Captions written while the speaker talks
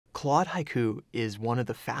Claude Haiku is one of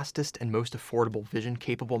the fastest and most affordable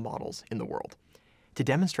vision-capable models in the world. To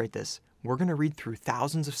demonstrate this, we're going to read through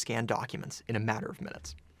thousands of scanned documents in a matter of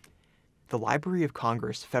minutes. The Library of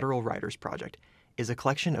Congress Federal Writers Project is a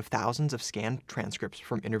collection of thousands of scanned transcripts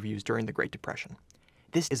from interviews during the Great Depression.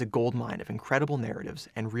 This is a goldmine of incredible narratives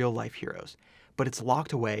and real-life heroes, but it's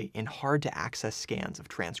locked away in hard-to-access scans of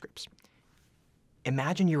transcripts.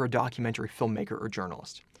 Imagine you're a documentary filmmaker or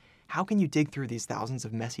journalist. How can you dig through these thousands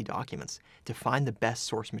of messy documents to find the best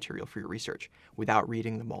source material for your research without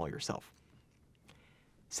reading them all yourself?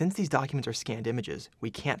 Since these documents are scanned images, we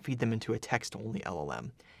can't feed them into a text-only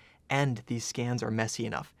LLM, and these scans are messy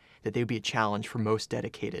enough that they would be a challenge for most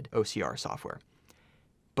dedicated OCR software.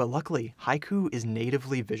 But luckily, Haiku is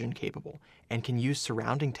natively vision capable and can use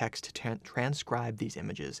surrounding text to transcribe these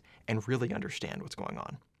images and really understand what's going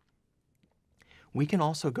on. We can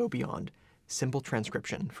also go beyond simple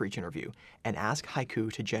transcription for each interview and ask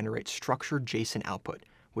Haiku to generate structured JSON output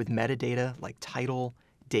with metadata like title,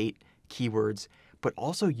 date, keywords, but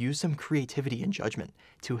also use some creativity and judgment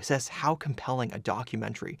to assess how compelling a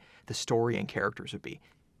documentary the story and characters would be.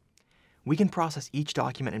 We can process each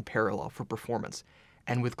document in parallel for performance,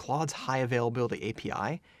 and with Claude's high availability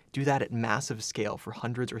API, do that at massive scale for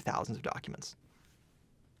hundreds or thousands of documents.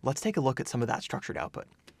 Let's take a look at some of that structured output.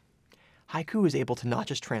 Haiku is able to not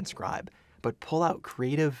just transcribe, but pull out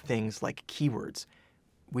creative things like keywords.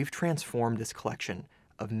 We've transformed this collection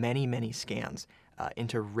of many scans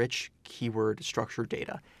into rich keyword structured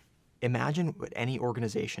data. Imagine what any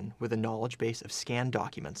organization with a knowledge base of scanned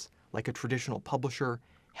documents, like a traditional publisher,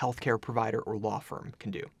 healthcare provider, or law firm, can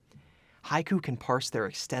do. Haiku can parse their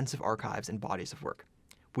extensive archives and bodies of work.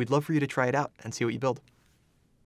 We'd love for you to try it out and see what you build.